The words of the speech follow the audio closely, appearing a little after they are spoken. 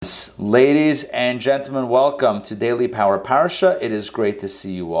Ladies and gentlemen, welcome to Daily Power Parsha. It is great to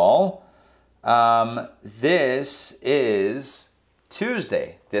see you all. This is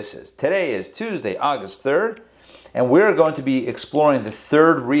Tuesday. Today is Tuesday, August 3rd, and we're going to be exploring the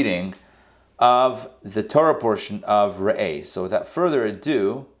third reading of the Torah portion of Re'eh. So without further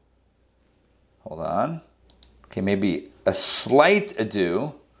ado, hold on. Okay, maybe a slight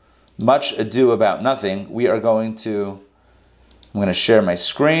ado, much ado about nothing. I'm going to share my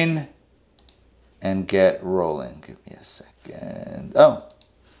screen and get rolling. Give me a second. Oh.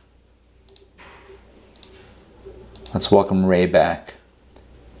 Let's welcome Ray back.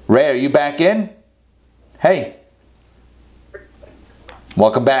 Ray, are you back in? Hey.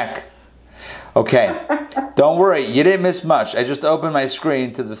 Welcome back. Okay. Don't worry, you didn't miss much. I just opened my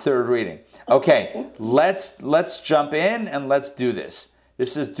screen to the third reading. Okay, let's jump in and let's do this.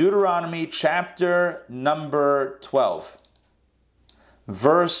 This is Deuteronomy chapter number 12.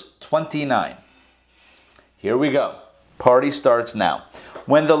 Verse 29. Here we go. Party starts now.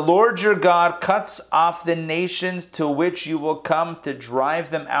 When the Lord your God cuts off the nations to which you will come to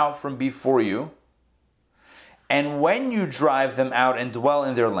drive them out from before you, and when you drive them out and dwell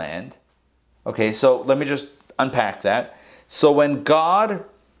in their land. Okay, so let me just unpack that. So when God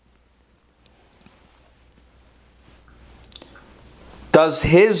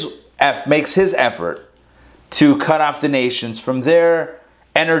makes his effort to cut off the nations from their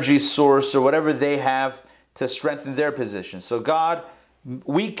energy source or whatever they have to strengthen their position. So God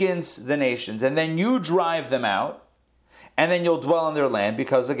weakens the nations, and then you drive them out, and then you'll dwell in their land,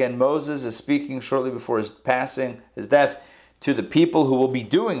 because again, Moses is speaking shortly before his death, to the people who will be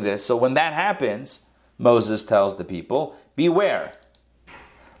doing this. So when that happens, Moses tells the people, beware,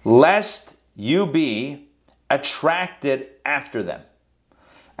 lest you be attracted after them.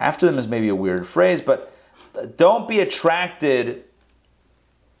 After them is maybe a weird phrase, but don't be attracted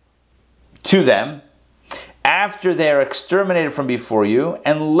to them after they are exterminated from before you,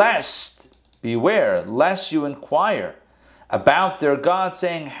 and beware, lest you inquire about their gods,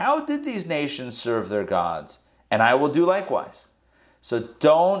 saying, how did these nations serve their gods? And I will do likewise. So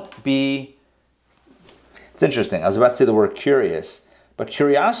don't be... It's interesting. I was about to say the word curious, but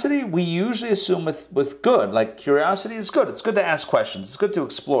curiosity we usually assume with good. Like, curiosity is good. It's good to ask questions. It's good to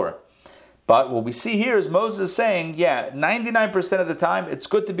explore. But what we see here is Moses saying, 99% of the time, it's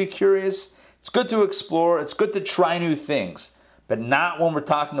good to be curious, it's good to explore, it's good to try new things, but not when we're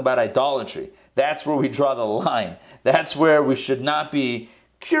talking about idolatry. That's where we draw the line. That's where we should not be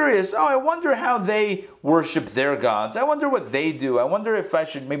curious. Oh, I wonder how they worship their gods. I wonder what they do. I wonder if I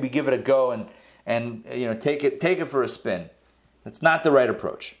should maybe give it a go and take it for a spin. That's not the right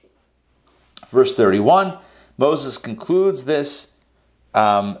approach. Verse 31, Moses concludes this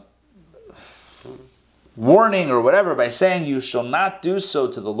warning or whatever by saying, you shall not do so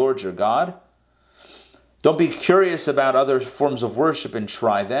to the Lord your God. Don't be curious about other forms of worship and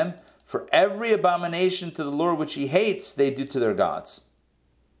try them. For every abomination to the Lord which he hates, they do to their gods.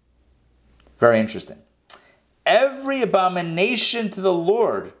 Very interesting. Every abomination to the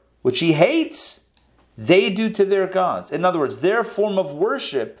Lord which he hates, they do to their gods. In other words, their form of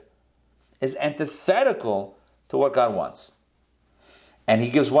worship is antithetical to what God wants. And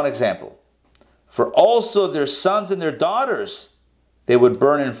he gives one example. For also their sons and their daughters they would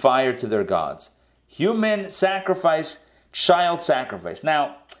burn in fire to their gods. Human sacrifice, child sacrifice.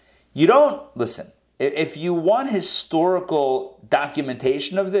 Now, you don't, listen, if you want historical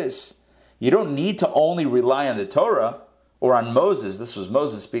documentation of this, you don't need to only rely on the Torah or on Moses. This was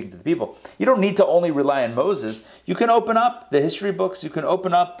Moses speaking to the people. You don't need to only rely on Moses. You can open up the history books. You can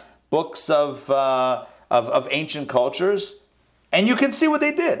open up books of ancient cultures, and you can see what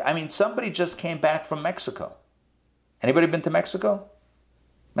they did. I mean, somebody just came back from Mexico. Anybody been to Mexico?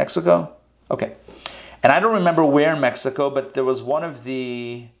 Mexico? Okay. And I don't remember where in Mexico, but there was one of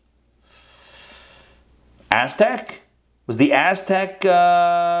the Aztec? Was the Aztec,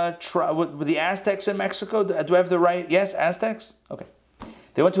 were the Aztecs in Mexico? Do I have the right? Yes, Aztecs? Okay.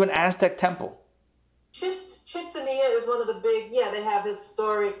 They went to an Aztec temple. Chichen-Itza is one of the big, they have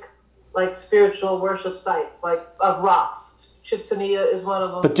historic, spiritual worship sites, of rocks. Chichen-Itza is one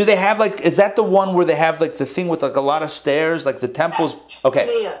of them. But do they have, is that the one where they have, the thing with, a lot of stairs, the temples?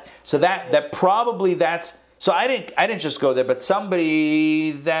 Okay. So that probably that's... So I didn't just go there, but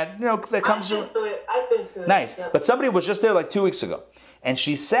somebody that comes. I've been to it. Nice, yeah. But somebody was just there 2 weeks ago, and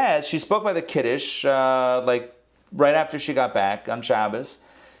she says she spoke by the Kiddush right after she got back on Shabbos,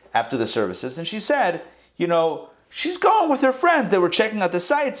 after the services, and she said, she's going with her friends. They were checking out the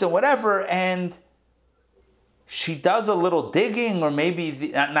sites and whatever, and she does a little digging, or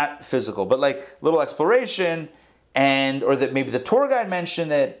maybe not physical, but little exploration, or that maybe the tour guide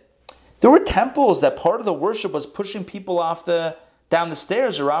mentioned it. There were temples that part of the worship was pushing people down the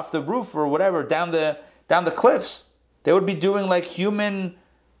stairs or off the roof or whatever, down the cliffs. They would be doing like human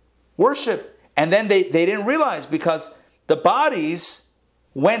worship. And then they didn't realize, because the bodies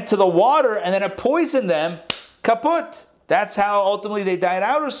went to the water and then it poisoned them, kaput. That's how ultimately they died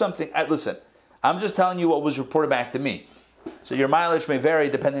out or something. Listen, I'm just telling you what was reported back to me. So your mileage may vary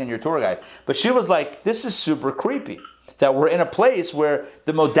depending on your tour guide. But she was like, this is super creepy, that we're in a place where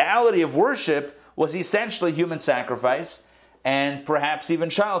the modality of worship was essentially human sacrifice and perhaps even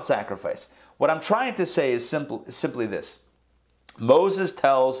child sacrifice. What I'm trying to say is simply this. Moses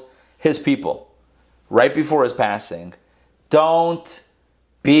tells his people, right before his passing, don't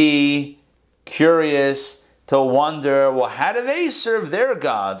be curious to wonder, well, how do they serve their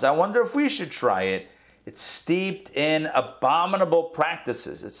gods? I wonder if we should try it. It's steeped in abominable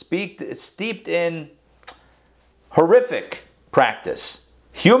practices. It's steeped in horrific practice.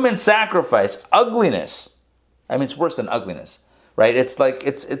 Human sacrifice, ugliness. I mean, it's worse than ugliness, right? It's like,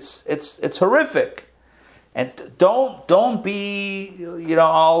 it's horrific. And don't be,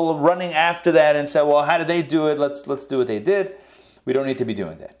 all running after that and say, well, how did they do it? Let's do what they did. We don't need to be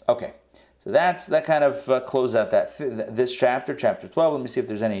doing that. Okay, so that kind of close out this chapter 12. Let me see if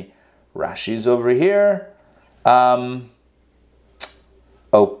there's any Rashis over here.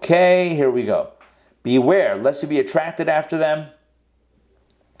 Okay, here we go. Beware, lest you be attracted after them,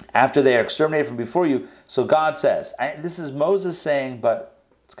 after they are exterminated from before you. So God says, this is Moses saying, but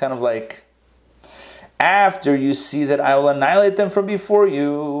it's kind of like, after you see that I will annihilate them from before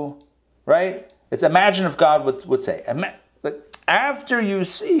you, right? It's, imagine if God would say, after you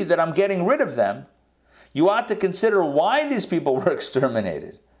see that I'm getting rid of them, you ought to consider why these people were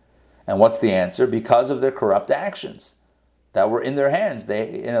exterminated. And what's the answer? Because of their corrupt actions that were in their hands.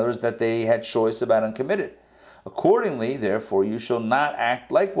 In other words, that they had choice about and committed. Accordingly, therefore, you shall not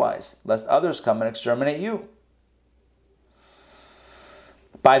act likewise, lest others come and exterminate you.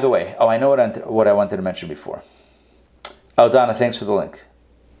 By the way, I know what I wanted to mention before. Oh, Donna, thanks for the link.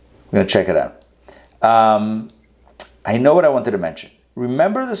 I'm going to check it out. I know what I wanted to mention.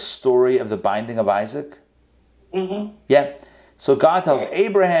 Remember the story of the binding of Isaac? Mm-hmm. Yeah. So God tells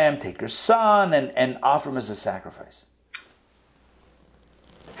Abraham, take your son and offer him as a sacrifice.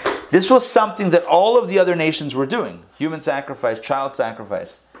 This was something that all of the other nations were doing. Human sacrifice, child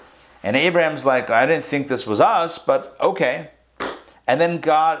sacrifice. And Abraham's like, I didn't think this was us, but okay. And then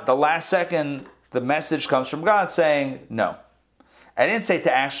God, the last second, the message comes from God saying, no. I didn't say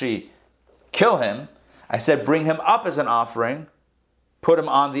to actually kill him. I said bring him up as an offering, put him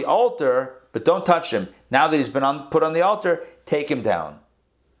on the altar, but don't touch him. Now that he's been put on the altar, take him down.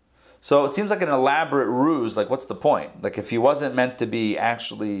 So it seems like an elaborate ruse. Like, what's the point? Like, if he wasn't meant to be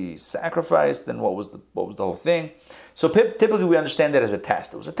actually sacrificed, then what was the whole thing? So typically we understand that as a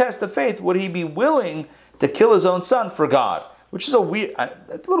test. It was a test of faith. Would he be willing to kill his own son for God? Which is a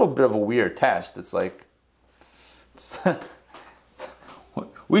little bit of a weird test. It's like,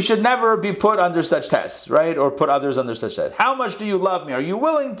 we should never be put under such tests, right? Or put others under such tests. How much do you love me? Are you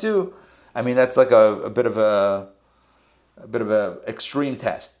willing to? I mean, that's like a bit of a extreme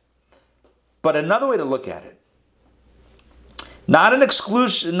test. But another way to look at it, not an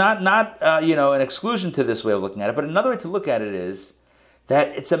exclusion, an exclusion to this way of looking at it, but another way to look at it is that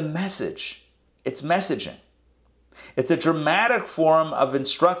it's a message. It's messaging. It's a dramatic form of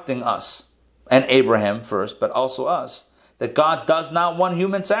instructing us, and Abraham first, but also us, that God does not want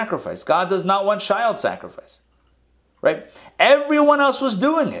human sacrifice. God does not want child sacrifice. Right? Everyone else was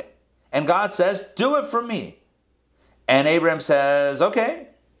doing it. And God says, do it for me. And Abraham says, okay.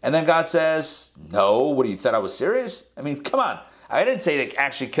 And then God says, no, what, you thought I was serious? I mean, come on. I didn't say to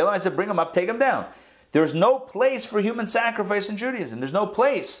actually kill him. I said, bring him up, take him down. There's no place for human sacrifice in Judaism. There's no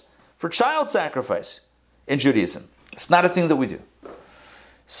place for child sacrifice in Judaism. It's not a thing that we do.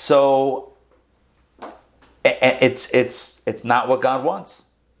 So it's not what God wants.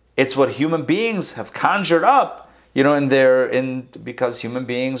 It's what human beings have conjured up, because human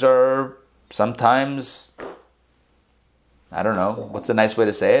beings are sometimes, I don't know, what's the nice way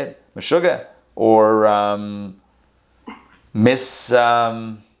to say it? Meshuggah, or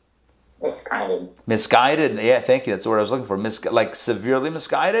misguided. Yeah, thank you. That's the word I was looking for. Like severely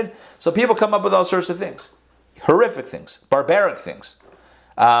misguided. So people come up with all sorts of things, horrific things, barbaric things.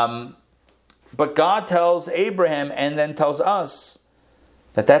 But God tells Abraham and then tells us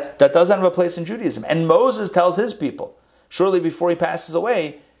that doesn't have a place in Judaism. And Moses tells his people, shortly before he passes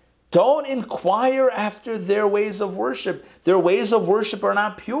away, don't inquire after their ways of worship. Their ways of worship are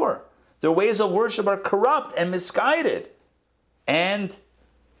not pure. Their ways of worship are corrupt and misguided and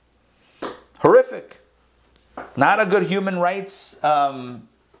horrific. Not a good human rights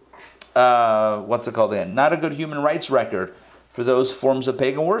what's it called again? Not a good human rights record for those forms of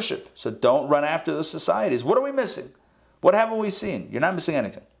pagan worship. So don't run after those societies. What are we missing? What haven't we seen? You're not missing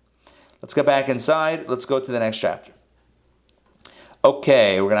anything. Let's go back inside. Let's go to the next chapter.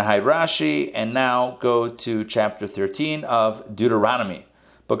 Okay, we're going to hide Rashi and now go to chapter 13 of Deuteronomy,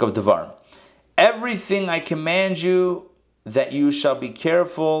 book of Devarim. Everything I command you, that you shall be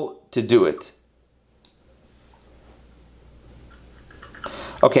careful to do it.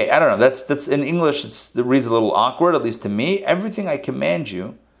 Okay, I don't know. That's in English. It reads a little awkward, at least to me. Everything I command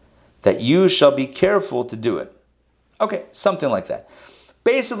you, that you shall be careful to do it. Okay, something like that.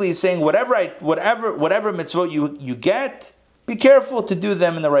 Basically, he's saying whatever mitzvot you get, be careful to do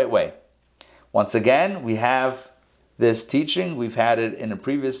them in the right way. Once again, we have this teaching. We've had it in a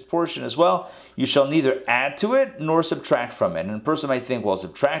previous portion as well. You shall neither add to it nor subtract from it. And a person might think, well,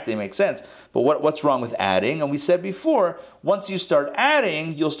 subtracting makes sense. But what's wrong with adding? And we said before, once you start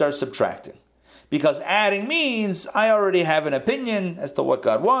adding, you'll start subtracting. Because adding means I already have an opinion as to what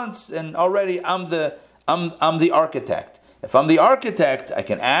God wants, and already I'm the architect. If I'm the architect, I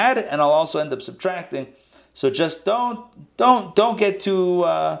can add, and I'll also end up subtracting. So just don't get too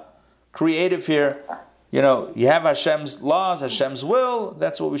creative here. You know, you have Hashem's laws, Hashem's will.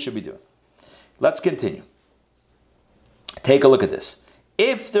 That's what we should be doing. Let's continue. Take a look at this.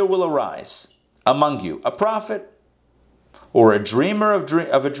 If there will arise among you a prophet or a dreamer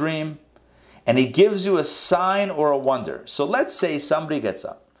of a dream, and he gives you a sign or a wonder. So let's say somebody gets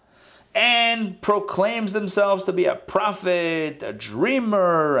up and proclaims themselves to be a prophet, a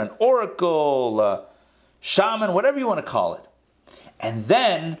dreamer, an oracle, a shaman, whatever you want to call it, and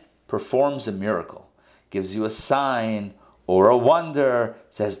then performs a miracle, gives you a sign or a wonder,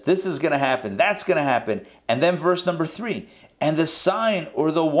 says this is going to happen, that's going to happen, and then verse number 3, and the sign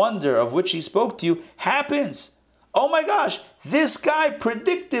or the wonder of which he spoke to you happens. Oh my gosh, this guy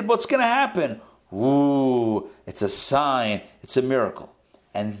predicted what's going to happen. Ooh, it's a sign, it's a miracle.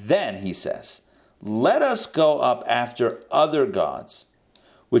 And then he says, let us go up after other gods,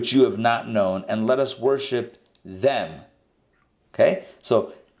 which you have not known, and let us worship them. Okay?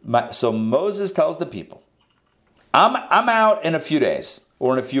 So Moses tells the people, I'm out in a few days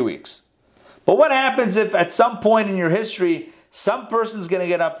or in a few weeks. But what happens if at some point in your history, some person's going to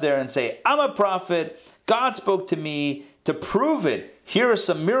get up there and say, I'm a prophet, God spoke to me to prove it. Here are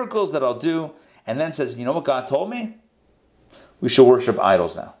some miracles that I'll do. And then says, you know what God told me? We should worship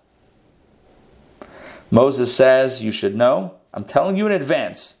idols now. Moses says, you should know. I'm telling you in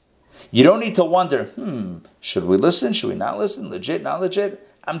advance. You don't need to wonder, should we listen? Should we not listen? Legit, not legit?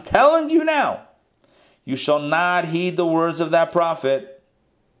 I'm telling you now. You shall not heed the words of that prophet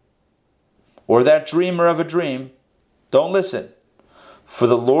or that dreamer of a dream. Don't listen. For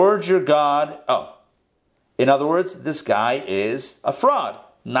the Lord your God, in other words, this guy is a fraud,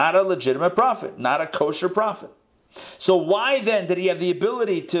 not a legitimate prophet, not a kosher prophet. So why then did he have the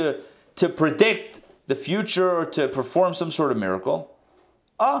ability to predict the future or to perform some sort of miracle?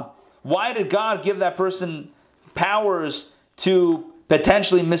 Why did God give that person powers to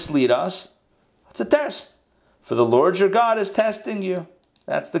potentially mislead us? It's a test. For the Lord your God is testing you.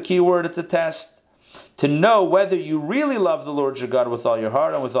 That's the key word, it's a test. To know whether you really love the Lord your God with all your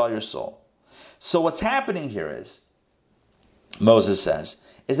heart and with all your soul. So what's happening here is, Moses says,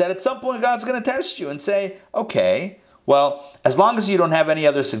 is that at some point God's going to test you and say, okay, well, as long as you don't have any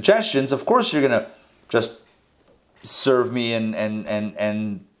other suggestions, of course you're going to just serve me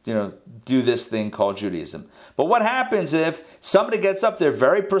and do this thing called Judaism. But what happens if somebody gets up there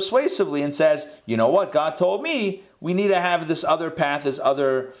very persuasively and says, you know what, God told me we need to have this other path, this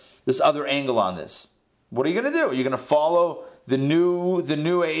other angle on this. What are you going to do? Are you going to follow the new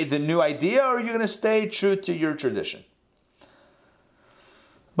idea, or are you going to stay true to your tradition?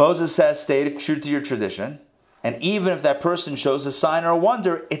 Moses says, stay true to your tradition. And even if that person shows a sign or a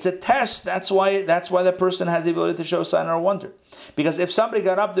wonder, it's a test. That's why that person has the ability to show a sign or a wonder. Because if somebody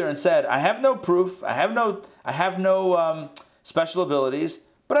got up there and said, I have no proof, I have no special abilities,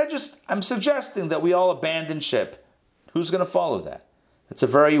 but I'm suggesting that we all abandon ship, who's going to follow that? It's a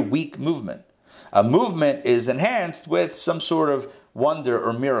very weak movement. A movement is enhanced with some sort of wonder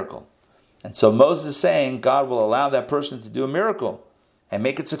or miracle. And so Moses is saying God will allow that person to do a miracle and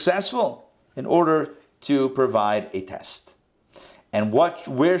make it successful in order to provide a test. And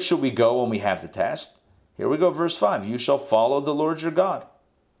where should we go when we have the test? Here we go, verse 5. You shall follow the Lord your God.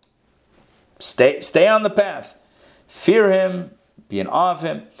 Stay on the path. Fear him, be in awe of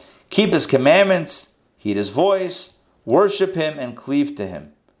him. Keep his commandments, heed his voice, worship him, and cleave to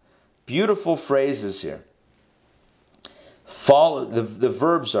him. Beautiful phrases here. Follow. The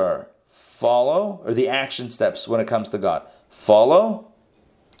verbs are follow, or the action steps when it comes to God. Follow,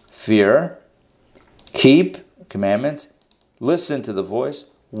 fear, keep commandments, listen to the voice,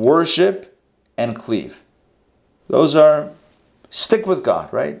 worship, and cleave. Those are, stick with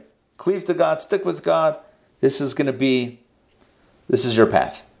God, right? Cleave to God, stick with God. This is your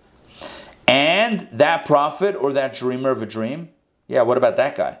path. And that prophet or that dreamer of a dream, yeah, what about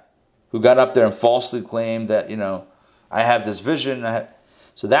that guy who got up there and falsely claimed that, I have this vision.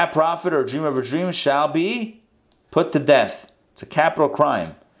 So that prophet or dreamer of a dream shall be put to death. It's a capital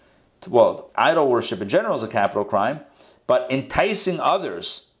crime. Well, idol worship in general is a capital crime, but enticing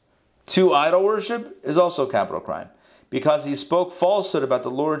others to idol worship is also a capital crime, because he spoke falsehood about the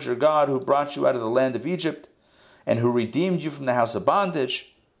Lord your God, who brought you out of the land of Egypt and who redeemed you from the house of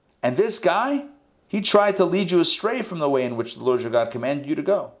bondage. And this guy, he tried to lead you astray from the way in which the Lord your God commanded you to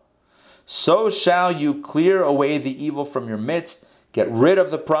go. So shall you clear away the evil from your midst, get rid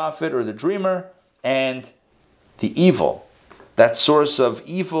of the prophet or the dreamer, and the evil, that source of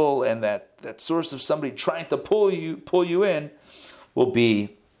evil and that source of somebody trying to pull you in, will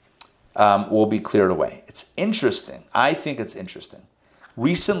be cleared away. It's interesting. I think it's interesting.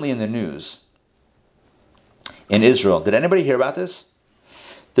 Recently in the news in Israel, did anybody hear about this?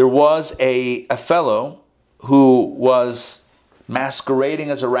 There was a fellow who was masquerading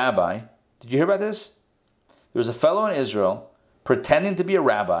as a rabbi. Did you hear about this? There was a fellow in Israel pretending to be a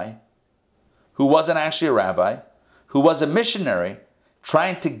rabbi who wasn't actually a rabbi, who was a missionary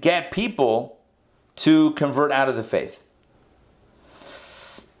trying to get people to convert out of the faith.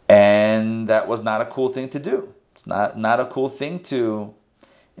 And that was not a cool thing to do. It's not a cool thing to,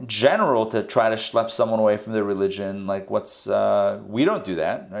 in general, to try to schlep someone away from their religion. Like we don't do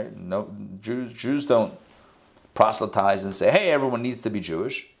that, right? No, Jews don't proselytize and say, hey, everyone needs to be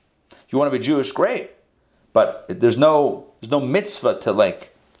Jewish. If you want to be Jewish, great. But there's no mitzvah to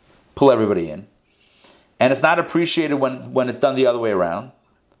pull everybody in. And it's not appreciated when it's done the other way around.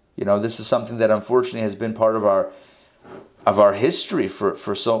 This is something that unfortunately has been part of our history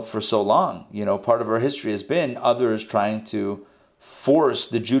for so long. Part of our history has been others trying to force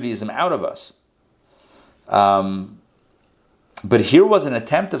the Judaism out of us. But here was an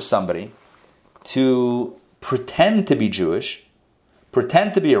attempt of somebody to pretend to be Jewish,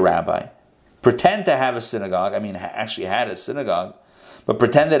 pretend to be a rabbi, pretend to have a synagogue. I mean, actually had a synagogue, but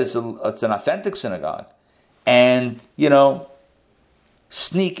pretend that it's an authentic synagogue, and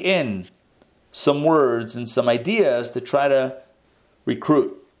sneak in some words and some ideas to try to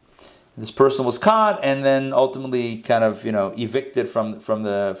recruit. This person was caught and then ultimately kind of evicted from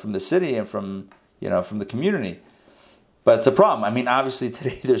the city and from the community. But it's a problem. I mean, obviously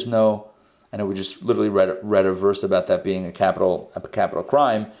today there's no. I know we just literally read a verse about that being a capital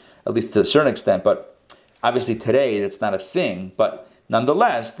crime, at least to a certain extent. But obviously today that's not a thing. But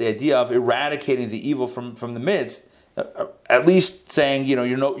nonetheless, the idea of eradicating the evil from the midst, at least saying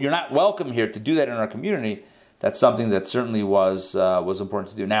you're not welcome here to do that in our community, that's something that certainly was important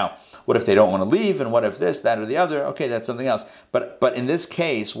to do. Now, what if they don't want to leave, and what if this, that, or the other? Okay, that's something else. But in this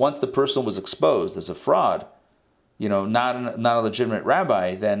case, once the person was exposed as a fraud, not a legitimate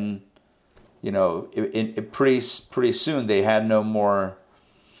rabbi, then pretty soon they had no more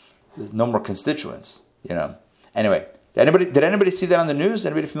constituents. Anyway, did anybody see that on the news?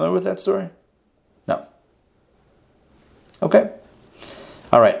 Anybody familiar with that story? No. Okay.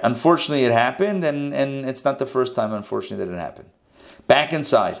 All right. Unfortunately, it happened, and it's not the first time, unfortunately, that it happened. Back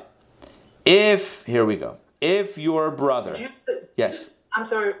inside. Here we go. If your brother... Yes. I'm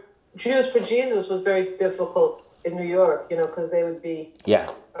sorry. Jews for Jesus was very difficult in New York, because they would be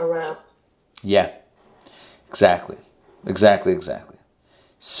around. Yeah. Exactly.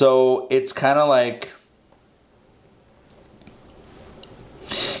 So it's kind of like...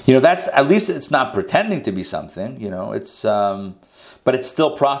 that's, at least it's not pretending to be something, it's, but it's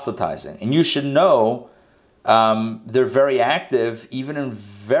still proselytizing. And you should know, they're very active, even in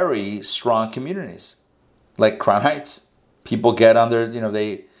very strong communities, like Crown Heights. People get on their,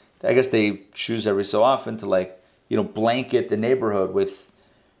 I guess they choose every so often to blanket the neighborhood with,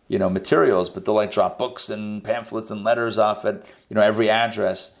 materials, but they'll drop books and pamphlets and letters off at, every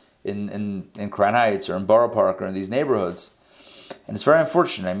address in Crown Heights or in Borough Park or in these neighborhoods. And it's very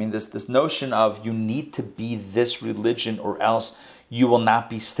unfortunate. I mean, this notion of you need to be this religion or else you will not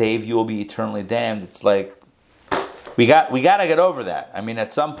be saved, you will be eternally damned. It's like we got to get over that. I mean,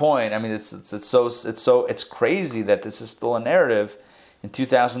 at some point, I mean, it's crazy that this is still a narrative in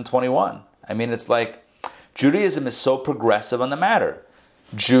 2021. I mean, it's like Judaism is so progressive on the matter.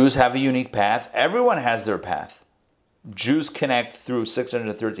 Jews have a unique path. Everyone has their path. Jews connect through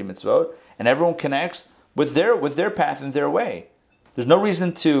 613 mitzvot, and everyone connects with their path and their way. There's no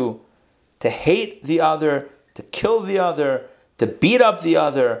reason to hate the other, to kill the other, to beat up the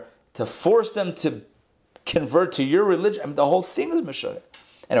other, to force them to convert to your religion. I mean, the whole thing is Meshayach.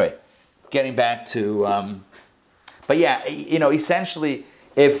 Anyway, getting back to, but yeah, essentially,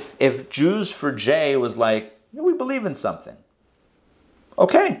 if Jews for J was like, we believe in something.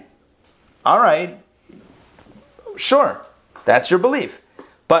 Okay, all right, sure, that's your belief.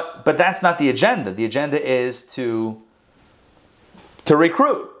 But that's not the agenda. The agenda is to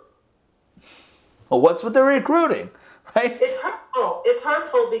recruit. Well, what's with the recruiting, right? It's hurtful. It's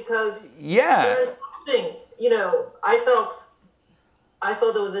hurtful because there's something. I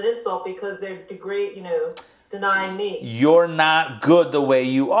felt it was an insult because they're denying me. You're not good the way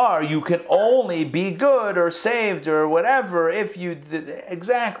you are. You can only be good or saved or whatever if you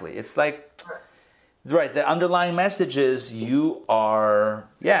exactly. It's like. Right, the underlying message is you are,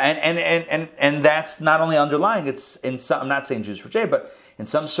 and that's not only underlying, it's in some, I'm not saying Jews for J, but in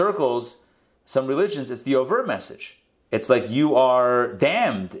some circles, some religions, it's the overt message. It's like you are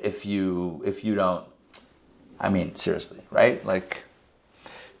damned if you don't, I mean, seriously, right? Like,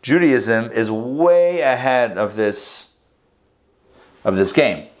 Judaism is way ahead of this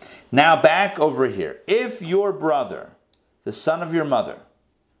game. Now back over here. If your brother, the son of your mother,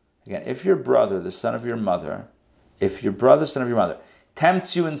 again, if your brother, the son of your mother,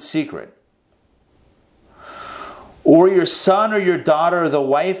 tempts you in secret, or your son or your daughter, the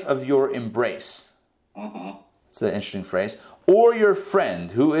wife of your embrace, it's an interesting phrase, or your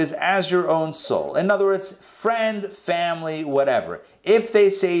friend who is as your own soul. In other words, friend, family, whatever. If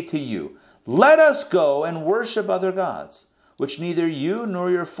they say to you, let us go and worship other gods, which neither you nor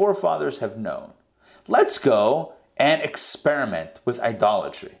your forefathers have known. Let's go and experiment with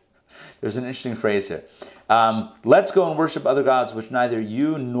idolatry. There's an interesting phrase here. Let's go and worship other gods which neither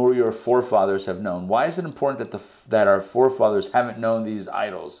you nor your forefathers have known. Why is it important that our forefathers haven't known these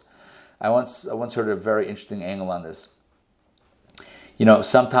idols? I once heard a very interesting angle on this.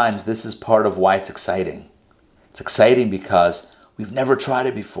 Sometimes this is part of why it's exciting. It's exciting because we've never tried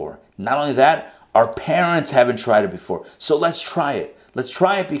it before. Not only that, our parents haven't tried it before. So let's try it. Let's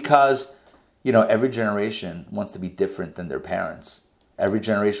try it because, every generation wants to be different than their parents. Every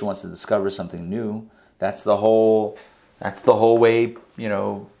generation wants to discover something new. That's the whole way,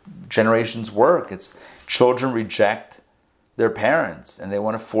 generations work. It's children reject their parents and they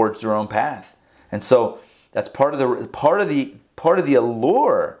want to forge their own path. And so that's part of the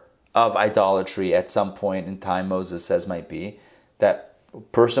allure of idolatry at some point in time, Moses says, might be that a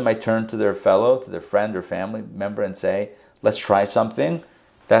person might turn to their friend or family member and say, let's try something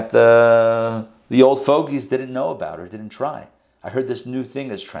that the old fogies didn't know about or didn't try. I heard this new thing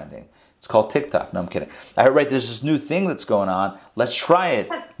is trending. It's called TikTok. No, I'm kidding. I heard, there's this new thing that's going on. Let's try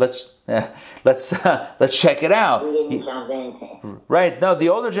it. Let's check it out. We didn't jump in. Right. No, the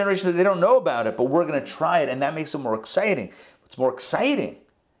older generation, they don't know about it, but we're going to try it, and that makes it more exciting. What's more exciting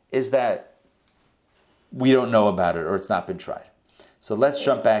is that we don't know about it or it's not been tried. So let's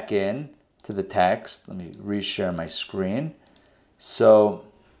jump back in to the text. Let me reshare my screen. So,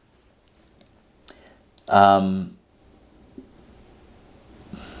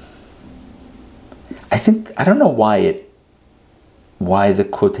 I don't know why the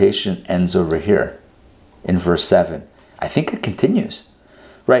quotation ends over here in verse 7. I think it continues,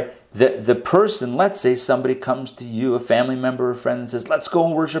 right? The person, let's say somebody comes to you, a family member or friend, and says, let's go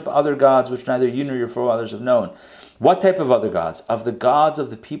and worship other gods which neither you nor your forefathers have known. What type of other gods? Of the gods of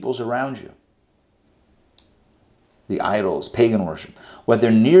the peoples around you. The idols, pagan worship. Whether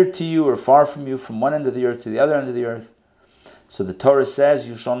near to you or far from you, from one end of the earth to the other end of the earth. So the Torah says,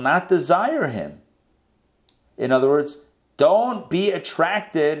 you shall not desire him. In other words, don't be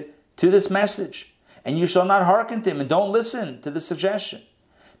attracted to this message. And you shall not hearken to him, and don't listen to the suggestion.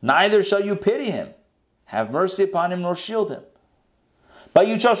 Neither shall you pity him, have mercy upon him, nor shield him. But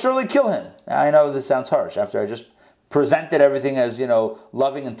you shall surely kill him. Now, I know this sounds harsh after I just presented everything as,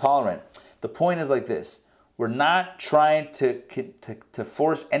 loving and tolerant. The point is like this. We're not trying to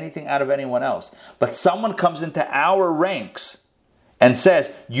force anything out of anyone else. But someone comes into our ranks and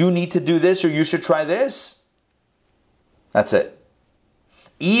says, you need to do this or you should try this. That's it.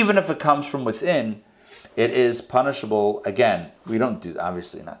 Even if it comes from within, it is punishable. Again, we don't do,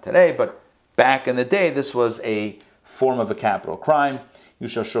 obviously not today, but back in the day, this was a form of a capital crime. You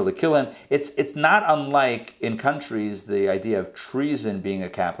shall surely kill him. It's not unlike in countries the idea of treason being a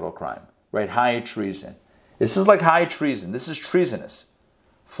capital crime, right? High treason. This is like high treason. This is treasonous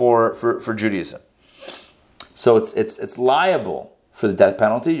for Judaism. So it's liable for the death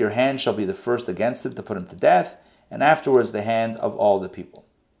penalty. Your hand shall be the first against him to put him to death, and afterwards the hand of all the people.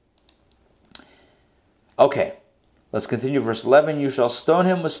 Okay, let's continue. Verse 11, you shall stone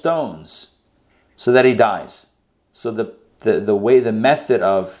him with stones so that he dies. So the method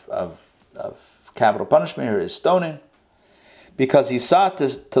of capital punishment here is stoning, because he sought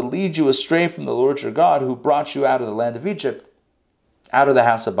to lead you astray from the Lord your God, who brought you out of the land of Egypt, out of the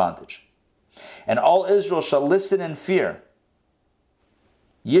house of bondage. And all Israel shall listen in fear.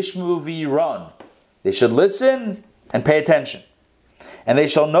 Yishmu v'yiron. They should listen and pay attention. And they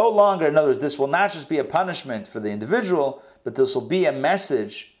shall no longer, in other words, this will not just be a punishment for the individual, but this will be a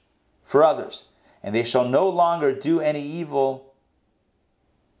message for others. And they shall no longer do any evil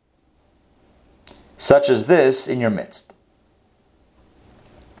such as this in your midst.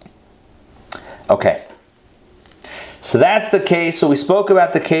 Okay. So that's the case. So we spoke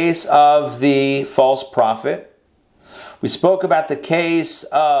about the case of the false prophet. We spoke about the case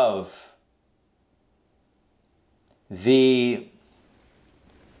of the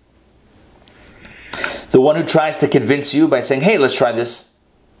one who tries to convince you by saying, hey, let's try this.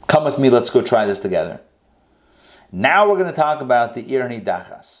 Come with me, let's go try this together. Now we're going to talk about the Ir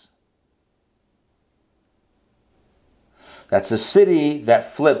Nidachas. That's a city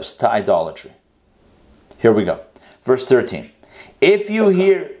that flips to idolatry. Here we go. Verse 13. If you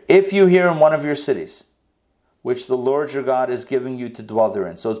hear in one of your cities, which the Lord your God is giving you to dwell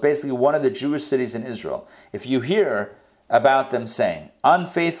therein. So it's basically one of the Jewish cities in Israel. If you hear about them saying,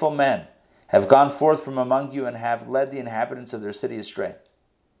 unfaithful men have gone forth from among you and have led the inhabitants of their city astray,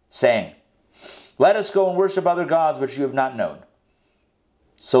 saying, let us go and worship other gods which you have not known.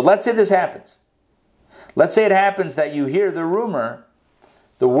 So let's say this happens. Let's say it happens that you hear the rumor,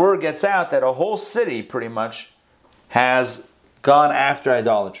 the word gets out that a whole city pretty much has gone after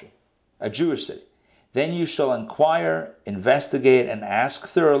idolatry, a Jewish city. Then you shall inquire, investigate, and ask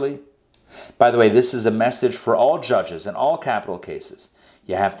thoroughly. By the way, this is a message for all judges in all capital cases.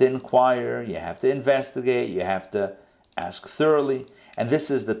 You have to inquire, you have to investigate, you have to ask thoroughly. And this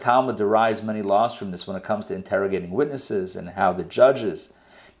is, the Talmud derives many laws from this when it comes to interrogating witnesses and how the judges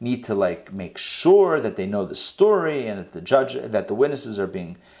need to make sure that they know the story and that the witnesses are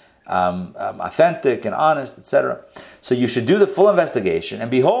being authentic and honest, etc. So you should do the full investigation.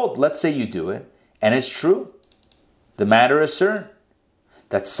 And behold, let's say you do it, and it's true. The matter is certain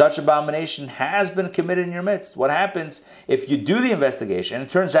that such abomination has been committed in your midst. What happens if you do the investigation and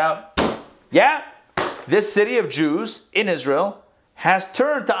it turns out, yeah, this city of Jews in Israel has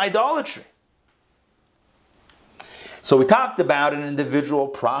turned to idolatry? So we talked about an individual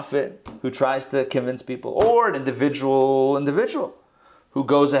prophet who tries to convince people, or an individual who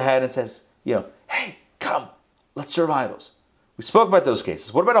goes ahead and says, hey, come, let's serve idols. We spoke about those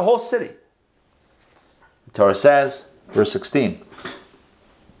cases. What about a whole city? The Torah says, verse 16,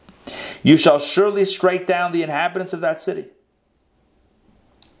 you shall surely strike down the inhabitants of that city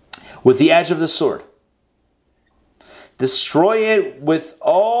with the edge of the sword. Destroy it with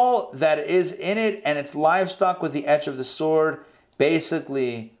all that is in it and its livestock with the edge of the sword.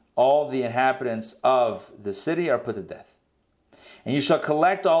 Basically, all the inhabitants of the city are put to death. And you shall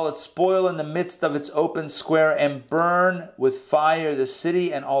collect all its spoil in the midst of its open square and burn with fire the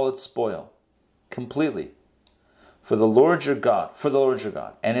city and all its spoil completely for the Lord your God.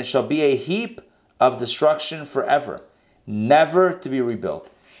 And it shall be a heap of destruction forever, never to be rebuilt.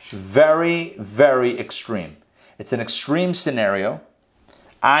 Very, very extreme. It's an extreme scenario.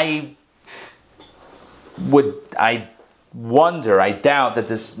 I doubt that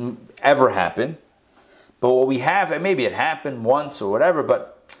this ever happened. But what we have, and maybe it happened once or whatever,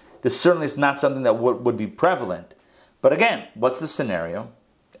 but this certainly is not something that would be prevalent. But again, what's the scenario?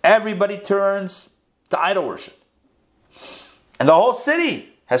 Everybody turns to idol worship. And the whole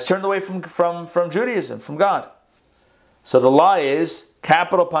city has turned away from Judaism, from God. So the law is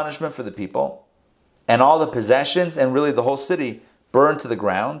capital punishment for the people, and all the possessions, and really the whole city, burned to the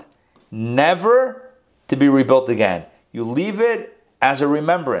ground, never to be rebuilt again. You leave it as a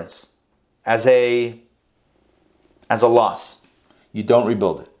remembrance, as a loss. You don't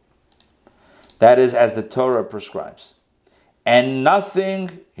rebuild it. That is as the Torah prescribes. And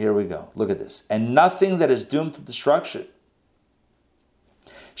nothing, here we go, look at this. And nothing that is doomed to destruction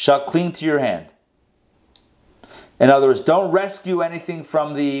shall cling to your hand. In other words, don't rescue anything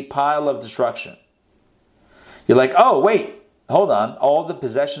from the pile of destruction. You're like, oh, wait, hold on. All the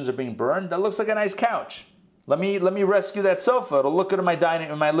possessions are being burned? That looks like a nice couch. Let me rescue that sofa. It'll look good in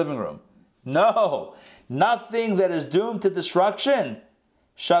my living room. No, nothing that is doomed to destruction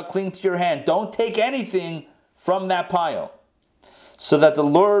shall cling to your hand. Don't take anything from that pile, so that the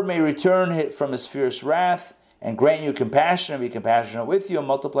Lord may return from his fierce wrath and grant you compassion and be compassionate with you and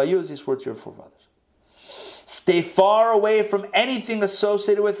multiply you as he swore to your forefathers. Stay far away from anything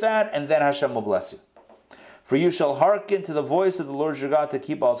associated with that, and then Hashem will bless you. For you shall hearken to the voice of the Lord your God to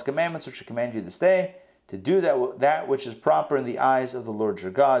keep all his commandments, which I command you this day, to do that which is proper in the eyes of the Lord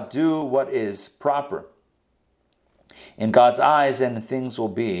your God. Do what is proper in God's eyes, and things will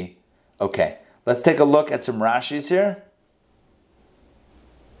be okay. Let's take a look at some Rashis here.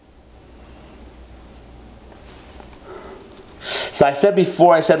 So I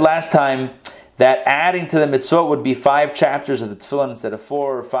said last time that adding to the mitzvot would be 5 chapters of the tefillin instead of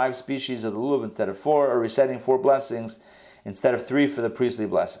 4, or 5 species of the lulav instead of 4, or reciting 4 blessings instead of 3 for the priestly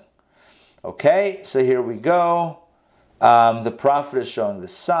blessing. Okay, so here we go. The prophet is showing the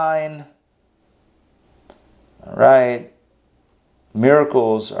sign. All right.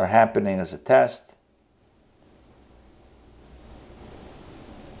 Miracles are happening as a test.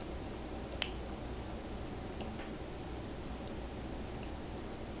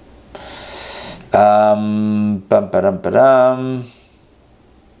 I'm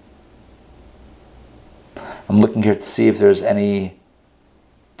looking here to see if there's any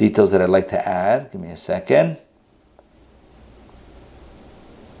details that I'd like to add. Give me a second.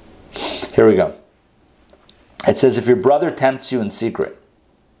 Here we go. It says, if your brother tempts you in secret,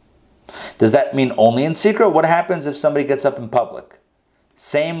 does that mean only in secret? What happens if somebody gets up in public?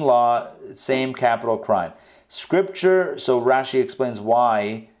 Same law, same capital crime. Scripture, so Rashi explains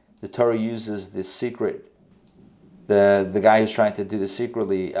why the Torah uses this secret, the guy who's trying to do this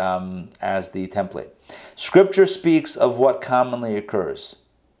secretly as the template. Scripture speaks of what commonly occurs.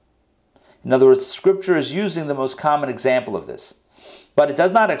 In other words, Scripture is using the most common example of this. But it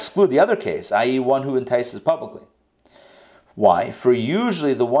does not exclude the other case, i.e. one who entices publicly. Why? For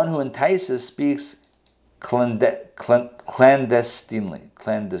usually the one who entices speaks clandestinely,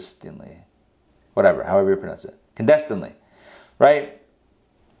 whatever, however you pronounce it, clandestinely, right?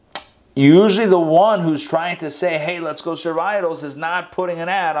 Usually the one who's trying to say, hey, let's go serve idols, is not putting an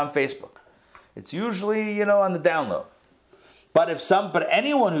ad on Facebook. It's usually, on the down low. But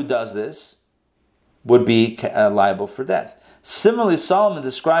anyone who does this would be liable for death. Similarly, Solomon,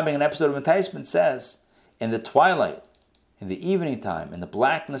 describing an episode of enticement, says, in the twilight, in the evening time, in the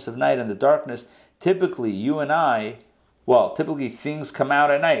blackness of night, in the darkness, typically things come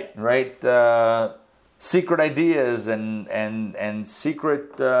out at night, right? Secret ideas and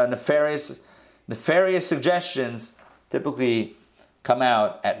secret nefarious suggestions typically come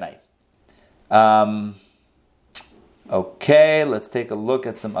out at night. Okay, let's take a look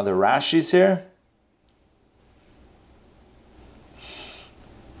at some other Rashis here.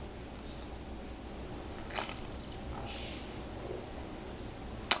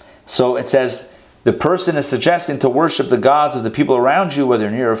 So it says, the person is suggesting to worship the gods of the people around you,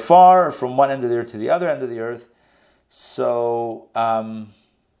 whether near or far, or from one end of the earth to the other end of the earth. So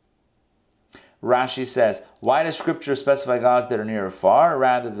Rashi says, why does Scripture specify gods that are near or far?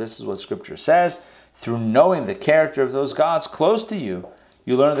 Rather, this is what Scripture says. Through knowing the character of those gods close to you,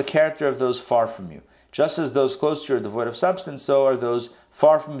 you learn the character of those far from you. Just as those close to you are devoid of substance, so are those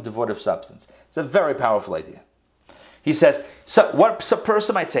far from you devoid of substance. It's a very powerful idea. He says, so what a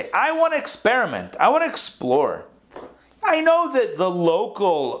person might say, I want to experiment, I want to explore. I know that the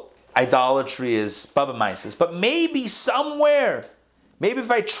local idolatry is Baba Mises, but maybe somewhere, maybe if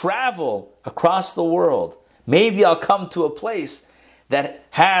I travel across the world, maybe I'll come to a place that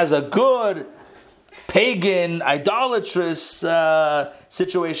has a good pagan, idolatrous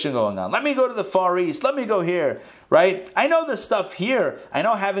situation going on. Let me go to the Far East. Let me go here, right? I know this stuff here. I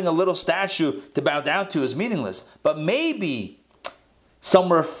know having a little statue to bow down to is meaningless. But maybe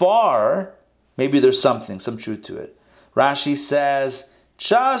somewhere far, maybe there's some truth to it. Rashi says,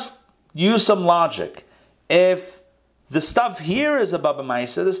 just use some logic. If the stuff here is a Baba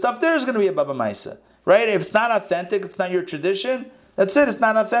Maisa, the stuff there is going to be a Baba Maisa, right? If it's not authentic, it's not your tradition, that's it, it's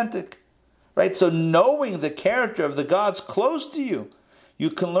not authentic. Right? So knowing the character of the gods close to you, you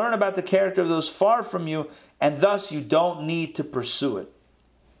can learn about the character of those far from you, and thus you don't need to pursue it.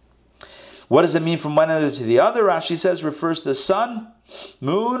 What does it mean from one end to the other? Rashi says refers to the sun,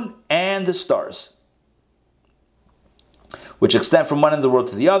 moon, and the stars, which extend from one end of the world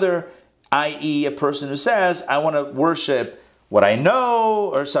to the other, i.e. a person who says, I want to worship what I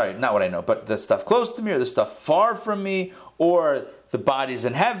know, not what I know, but the stuff close to me or the stuff far from me, or the bodies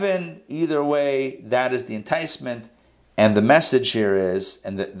in heaven. Either way, that is the enticement. And the message here is,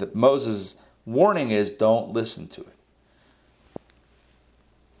 and the Moses' warning is, don't listen to it.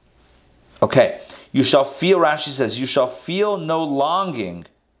 Okay, Rashi says, you shall feel no longing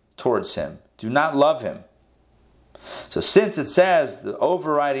towards him. Do not love him. So since it says the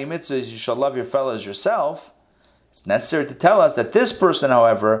overriding mitzvah is you shall love your fellow as yourself, it's necessary to tell us that this person,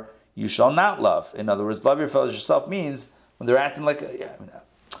 however, you shall not love. In other words, love your fellow as yourself means when they're acting like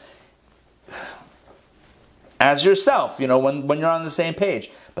as yourself, when you're on the same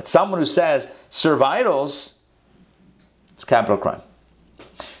page. But someone who says, serve idols, it's capital crime.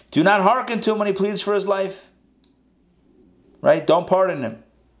 Do not hearken to him when he pleads for his life. Right? Don't pardon him.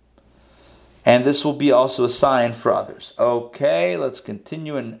 And this will be also a sign for others. Okay, let's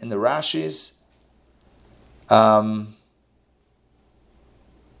continue in the Rashis.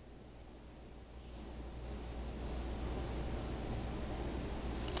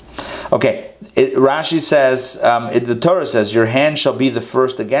 Okay, Rashi says, the Torah says, your hand shall be the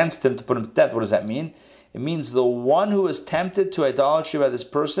first against him to put him to death. What does that mean? It means the one who is tempted to idolatry by this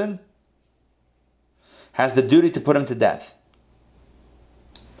person has the duty to put him to death.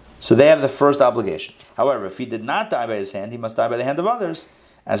 So they have the first obligation. However, if he did not die by his hand, he must die by the hand of others,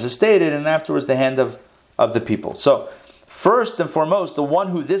 as is stated, and afterwards the hand of the people. So, first and foremost, the one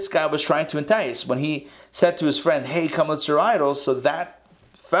who this guy was trying to entice, when he said to his friend, hey, come let's serve idols, so that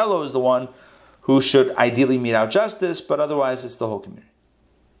fellow is the one who should ideally mete out justice, but otherwise it's the whole community.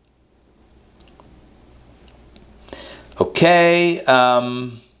 Okay,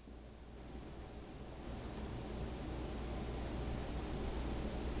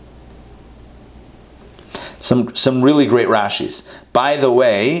 Some really great Rashis. By the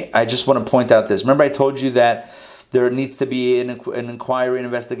way, I just want to point out this. Remember I told you that there needs to be an inquiry, an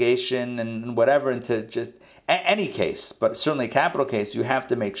investigation, and whatever into just any case, but certainly a capital case, you have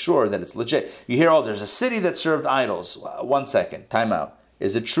to make sure that it's legit. You hear, there's a city that served idols. 1 second, time out.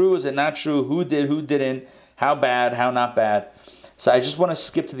 Is it true? Is it not true? Who did? Who didn't? How bad? How not bad? So I just want to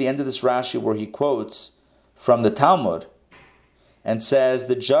skip to the end of this Rashi where he quotes from the Talmud and says,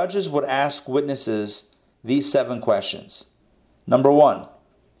 the judges would ask witnesses these 7 questions. Number 1,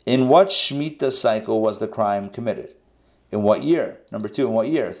 in what Shemitah cycle was the crime committed? In what year? Number 2, in what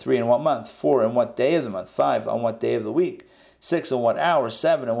year? 3, in what month? 4, in what day of the month? 5, on what day of the week? 6, in what hour?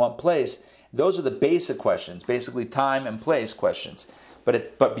 7, in what place? Those are the basic questions, basically time and place questions.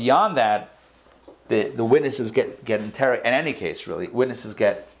 But beyond that, the witnesses get interrogated. In any case, really, witnesses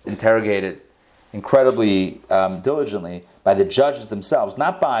get interrogated incredibly diligently by the judges themselves,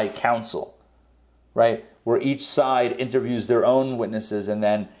 not by counsel, right? Where each side interviews their own witnesses and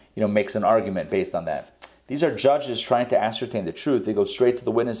then makes an argument based on that. These are judges trying to ascertain the truth. They go straight to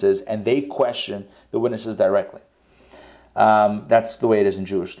the witnesses and they question the witnesses directly. That's the way it is in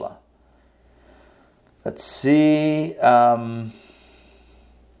Jewish law. Let's see.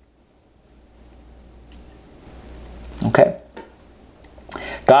 Okay.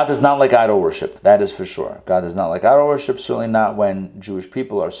 God does not like idol worship. That is for sure. God does not like idol worship, certainly not when Jewish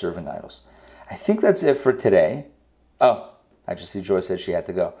people are serving idols. I think that's it for today. Oh, I just see Joy said she had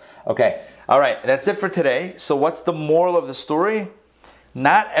to go. Okay, all right, that's it for today. So what's the moral of the story?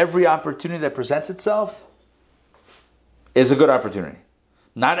 Not every opportunity that presents itself is a good opportunity.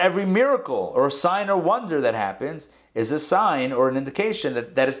 Not every miracle or sign or wonder that happens is a sign or an indication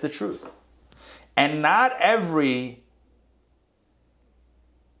that is the truth. And not every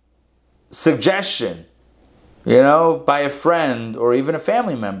suggestion, by a friend or even a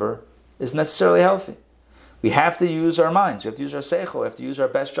family member is necessarily healthy. We have to use our minds. We have to use our seichel. We have to use our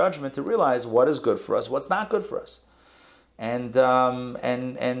best judgment to realize what is good for us, what's not good for us, and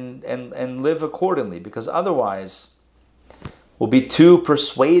live accordingly. Because otherwise, we'll be too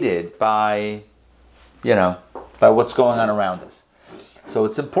persuaded by what's going on around us. So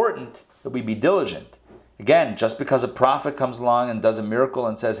it's important that we be diligent. Again, just because a prophet comes along and does a miracle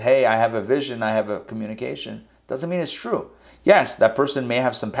and says, "Hey, I have a vision, I have a communication," doesn't mean it's true. Yes, that person may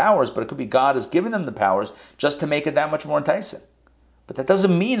have some powers, but it could be God has given them the powers just to make it that much more enticing. But that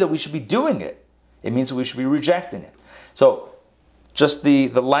doesn't mean that we should be doing it. It means that we should be rejecting it. So, just the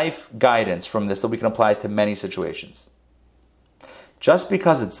life guidance from this that we can apply to many situations. Just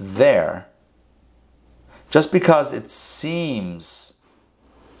because it's there, just because it seems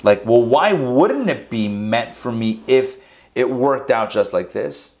like, well, why wouldn't it be meant for me if it worked out just like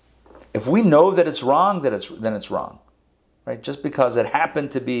this? If we know that it's wrong, then it's wrong. Right? Just because it happened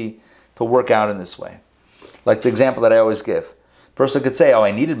to work out in this way. Like the example that I always give. A person could say,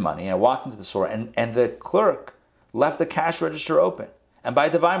 I needed money. I walked into the store and the clerk left the cash register open. And by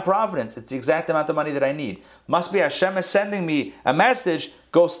divine providence, it's the exact amount of money that I need. Must be Hashem is sending me a message,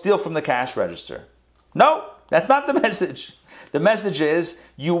 go steal from the cash register. No, that's not the message. The message is,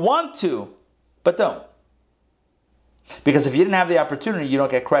 you want to, but don't. Because if you didn't have the opportunity, you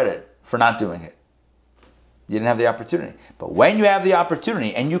don't get credit for not doing it. You didn't have the opportunity. But when you have the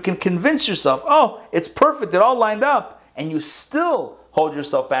opportunity and you can convince yourself, it's perfect, it all lined up, and you still hold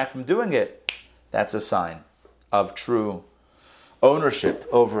yourself back from doing it, that's a sign of true ownership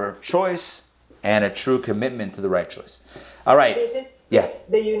over choice and a true commitment to the right choice. All right. Yeah.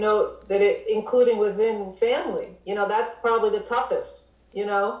 That you know that it, including within family, that's probably the toughest.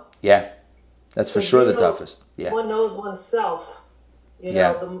 Yeah. That's for sure the toughest. Yeah. One knows oneself.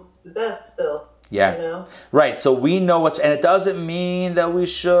 The best still. Yeah. Right. So we know and it doesn't mean that we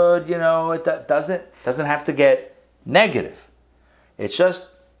should, it doesn't have to get negative. It's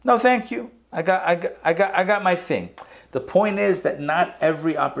just, no, thank you. I got my thing. The point is that not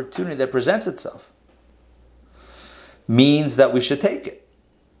every opportunity that presents itself means that we should take it.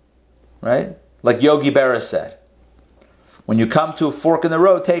 Right? Like Yogi Berra said, when you come to a fork in the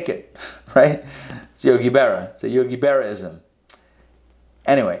road, take it. Right? It's Yogi Berra. It's a Yogi Berraism.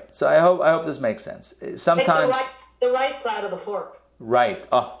 Anyway, so I hope this makes sense. Sometimes take the right side of the fork. Right.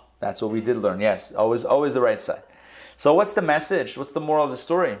 Oh, that's what we did learn. Yes, always the right side. So what's the message? What's the moral of the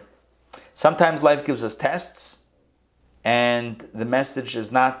story? Sometimes life gives us tests, and the message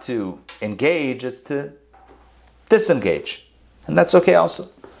is not to engage, it's to disengage. And that's okay also.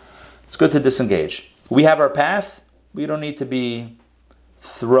 It's good to disengage. We have our path. We don't need to be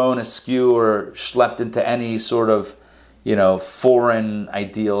thrown askew or schlepped into any sort of, foreign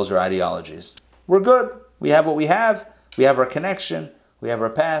ideals or ideologies. We're good. We have what we have. We have our connection. We have our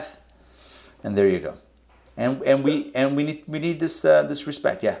path. And there you go. And we need this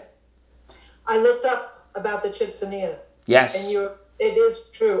respect. Yeah. I looked up about the Chitzania. Yes. And it is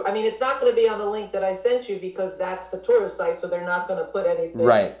true. I mean, it's not going to be on the link that I sent you because that's the tourist site, so they're not going to put anything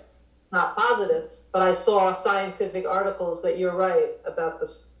right. Not positive. But I saw scientific articles that you're right about the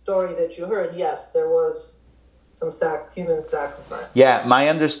story that you heard. Yes, there was some human sacrifice. Yeah, my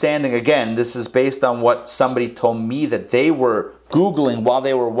understanding, again, this is based on what somebody told me that they were Googling while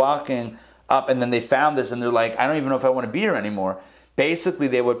they were walking up, and then they found this, and they're like, I don't even know if I want to be here anymore. Basically,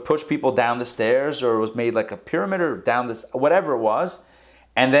 they would push people down the stairs, or it was made like a pyramid, or down this, whatever it was,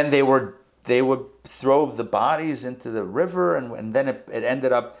 and then they would throw the bodies into the river, and then it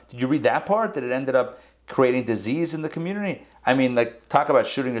ended up, did you read that part? That it ended up creating disease in the community? I mean, like, talk about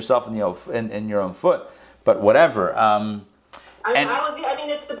shooting yourself in your own foot. But whatever.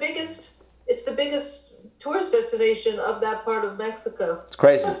 It's the biggest tourist destination of that part of Mexico. It's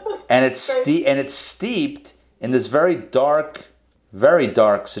crazy, and it's steeped in this very dark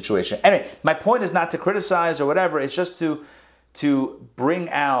situation. Anyway, my point is not to criticize or whatever. It's just to bring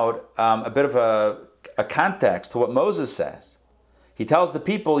out a bit of a context to what Moses says. He tells the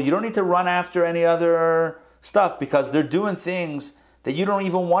people, you don't need to run after any other stuff because they're doing things that you don't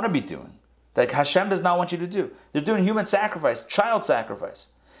even want to be doing. That Hashem does not want you to do. They're doing human sacrifice, child sacrifice.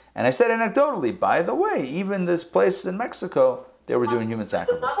 And I said anecdotally, by the way, even this place in Mexico, they were doing human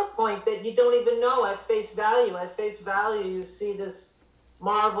sacrifice. Another point that you don't even know at face value. At face value, you see this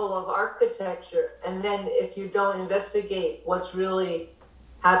marvel of architecture. And then if you don't investigate what's really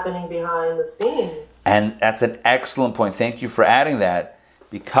happening behind the scenes. And that's an excellent point. Thank you for adding that,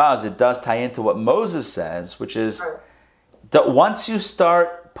 because it does tie into what Moses says, which is that once you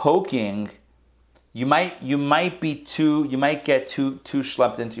start poking, you might get too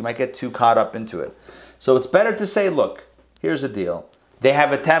schlepped into, you might get too caught up into it. So it's better to say, look, here's the deal. They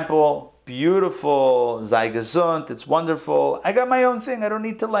have a temple, beautiful, sei gesund, it's wonderful. I got my own thing. I don't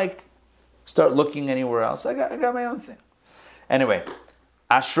need to start looking anywhere else. I got my own thing. Anyway,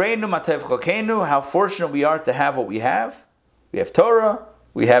 Ashreinu matev chokenu, how fortunate we are to have what we have. We have Torah.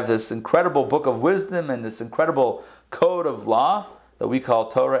 We have this incredible book of wisdom and this incredible code of law that we call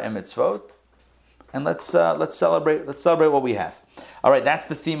Torah and Mitzvot. And let's celebrate what we have. All right, that's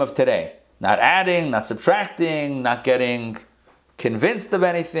the theme of today. Not adding, not subtracting, not getting convinced of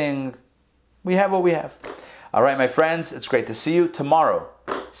anything. We have what we have. All right, my friends, it's great to see you. Tomorrow,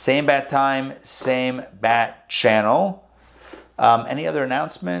 same bat time, same bat channel. Any other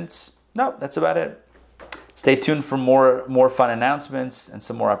announcements? No, that's about it. Stay tuned for more fun announcements and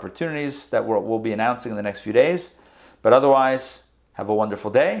some more opportunities that we'll be announcing in the next few days. But otherwise, have a wonderful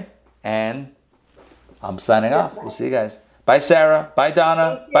day, and I'm signing off. We'll see you guys. Bye, Sarah. Bye,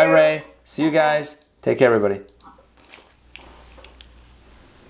 Donna. Bye, Ray. See you guys. Take care, everybody.